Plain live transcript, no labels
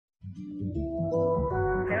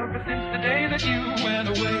Ever since the day that you went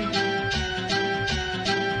away,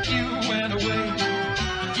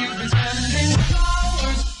 you've been sending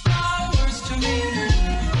flowers to me,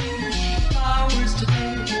 flowers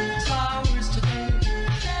today,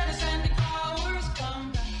 instead of sending flowers,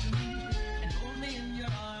 come back to me and hold me in your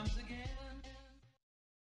arms again.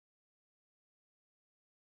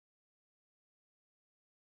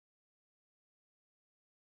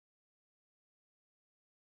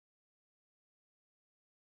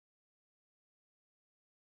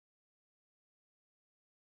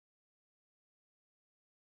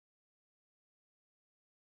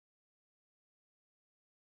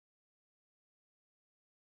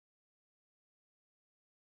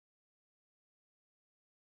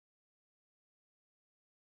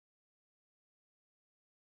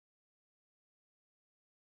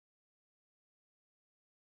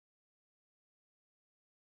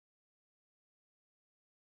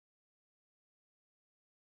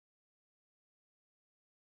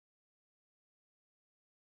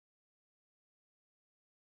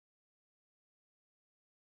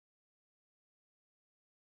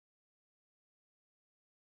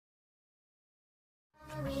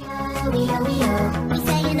 We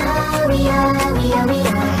saying oh, we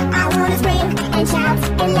I wanna scream and shout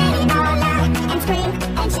and let it all out, and scream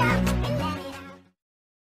and shout and let it out.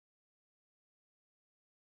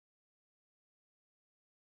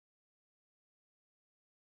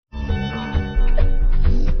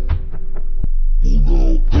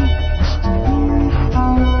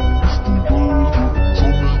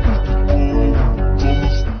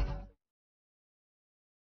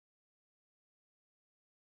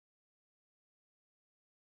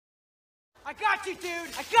 I got you, dude!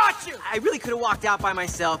 I got you! I really could have walked out by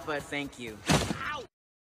myself, but thank you. Ow!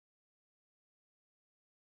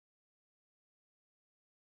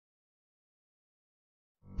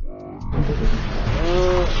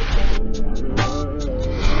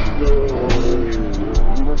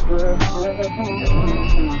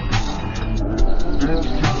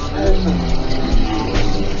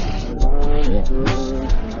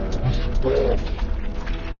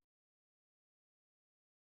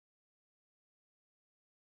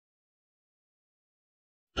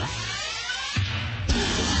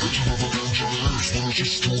 It's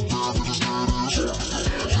just too bad that it's not as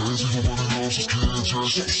Crazy nobody else's kids, yeah,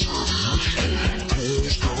 so savage.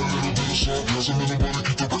 Pools got a little bit of sarcasm and nobody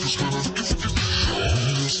keep the record spinning.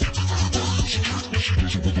 Skipping everybody else in trick, but she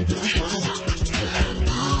does it with the water striking back.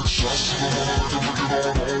 Big shots to the mama like a wicked on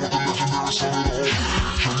with the legendary solid all.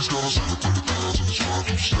 Shawty's got us hip in the clouds and it's flying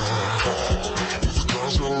through the sky. But the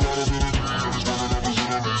guy's got a lot of energy and he's running up his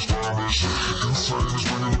enemies' fires. Insane, he's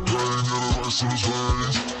bringing the pain, yeah, the ice in his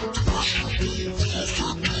veins.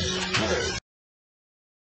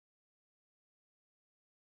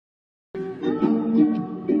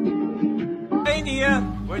 Hey Nia,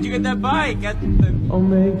 where'd you get that bike? At the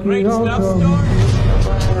great stuff store?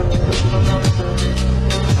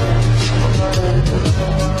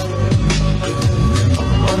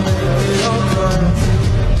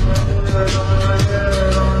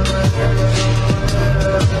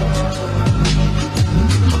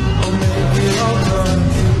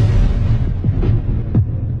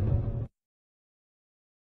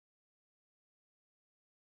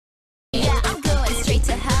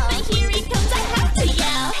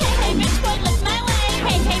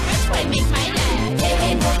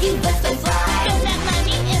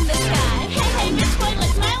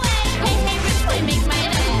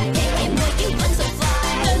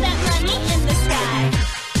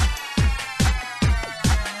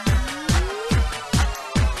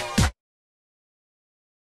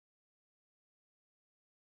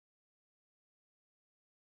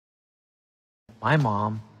 My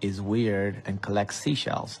mom is weird and collects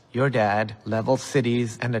seashells. Your dad levels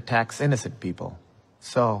cities and attacks innocent people.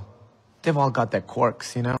 So, they've all got their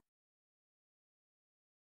quirks, you know?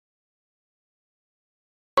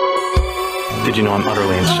 Did you know I'm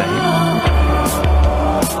utterly insane?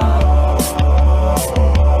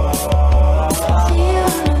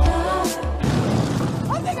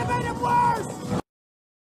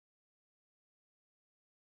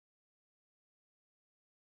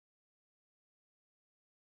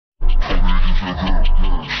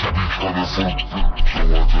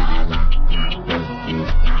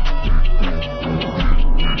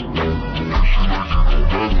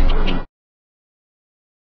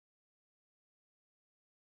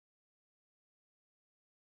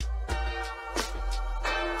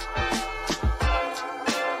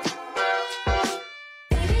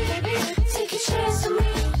 Take a chance on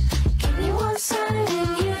me. Give me one sign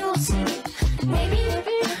and you'll see. Maybe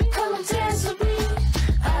come and dance with me.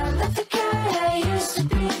 I love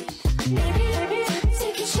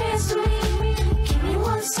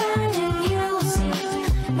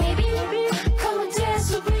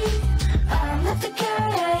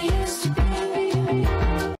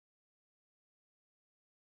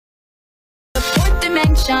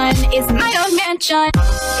attention is my own mansion.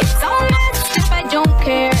 It's all that stuff I don't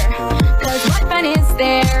care, 'cause what fun is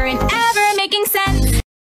there in ever making sense?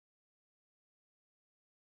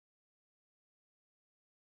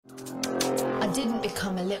 I didn't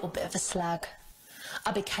become a little bit of a slag.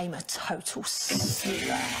 I became a total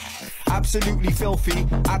slag. Absolutely filthy,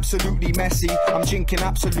 absolutely messy. I'm drinking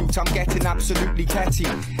absolute, I'm getting absolutely petty.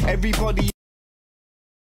 Everybody.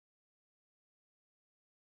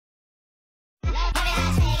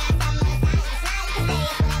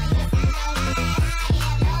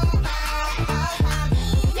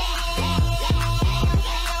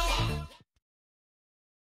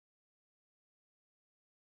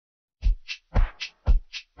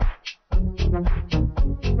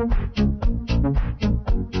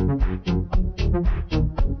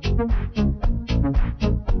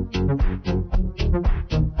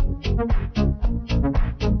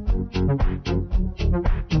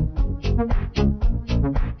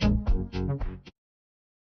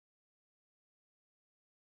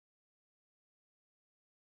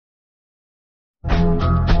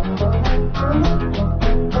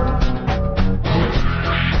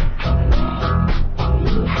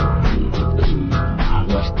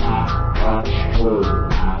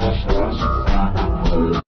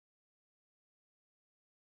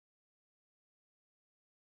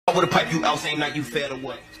 With a pipe, you out, same night you fed or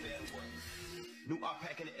what? New art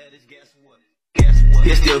packing the edits, guess what?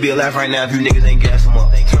 He'll still be alive right now if you niggas ain't gas him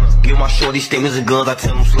up. Give my shorty statements and guns, I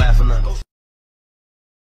tell them slap for nothing.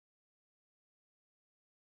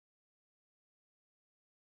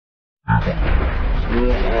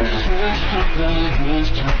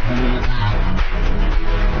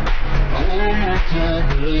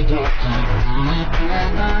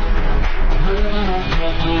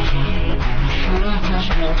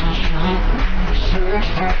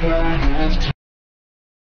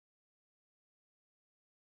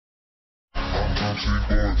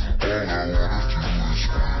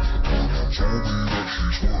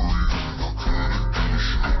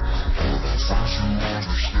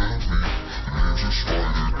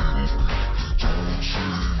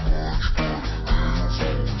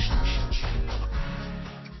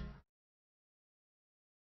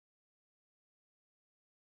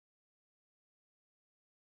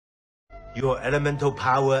 Your elemental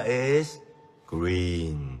power is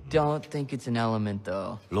green. Don't think it's an element,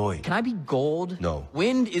 though. Lloyd. Can I be gold? No.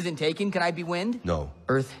 Wind isn't taken. Can I be wind? No.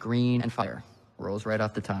 Earth, green, and fire. Rolls right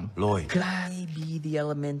off the tongue. Lloyd. Could I be the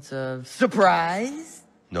element of surprise?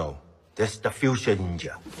 No. That's the fuchsia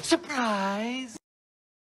ninja. Surprise!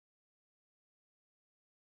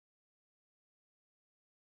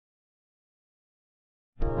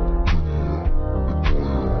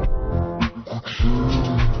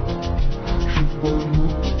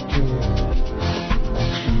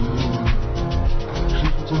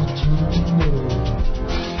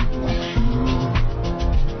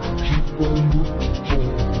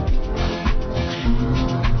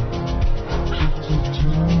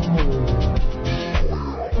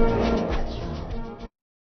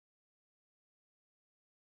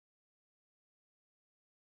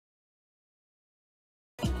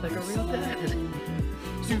 Like a real dad.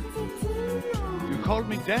 You called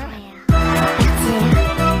me dad?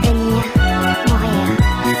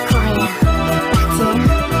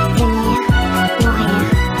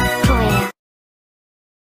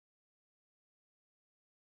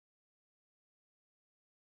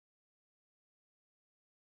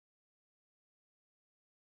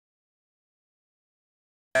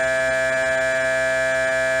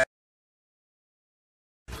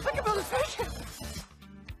 I can build a spaceship!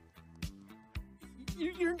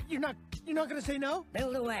 You're not gonna say no?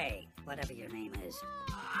 Build away, whatever your name is.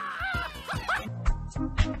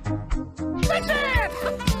 Spaceship!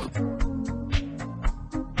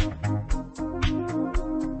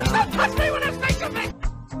 Don't touch me with a spaceship!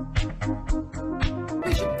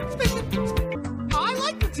 Spaceship. I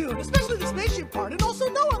like the tune, especially the spaceship part, and also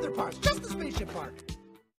no other parts, just the spaceship part.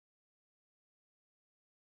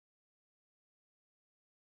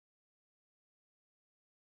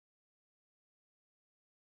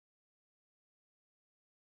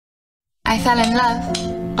 I fell in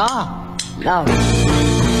love. Ah, love.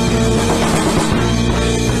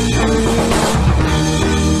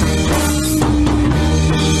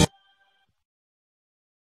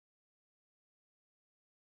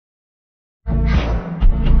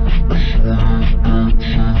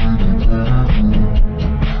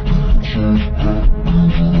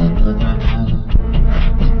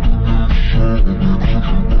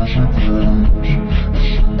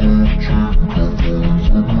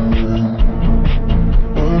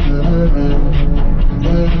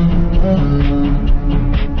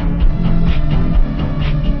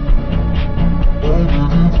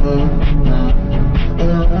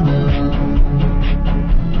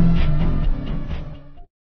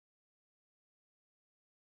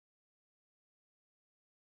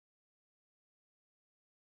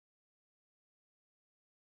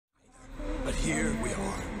 here we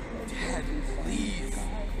are. Dad, please,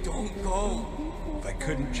 don't go. If I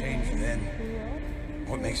couldn't change then,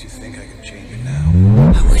 what makes you think I can change it now?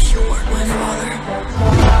 I wish you weren't my father.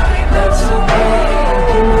 That's okay.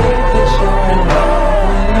 You can think that you're in love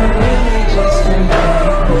when you're really just in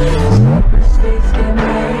pain. Mistakes get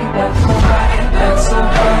made, that's alright, that's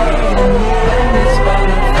okay. In the end, it's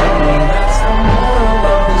better for me. That's the moral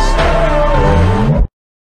of the story.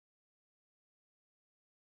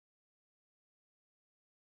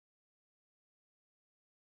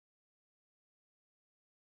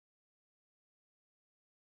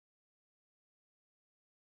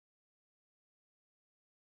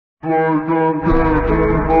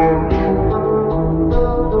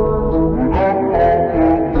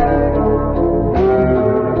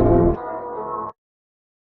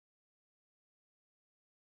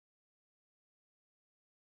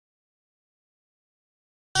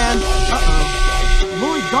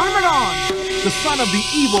 Lord Garmadon! The son of the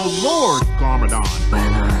evil Lord Garmadon!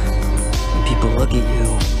 When people look at you,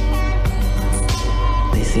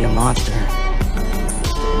 they see a monster.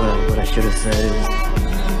 What I should have said is,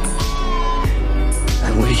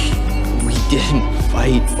 I wish we didn't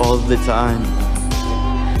fight all the time.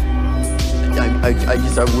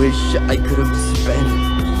 I wish I could have spent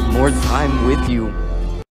more time with you.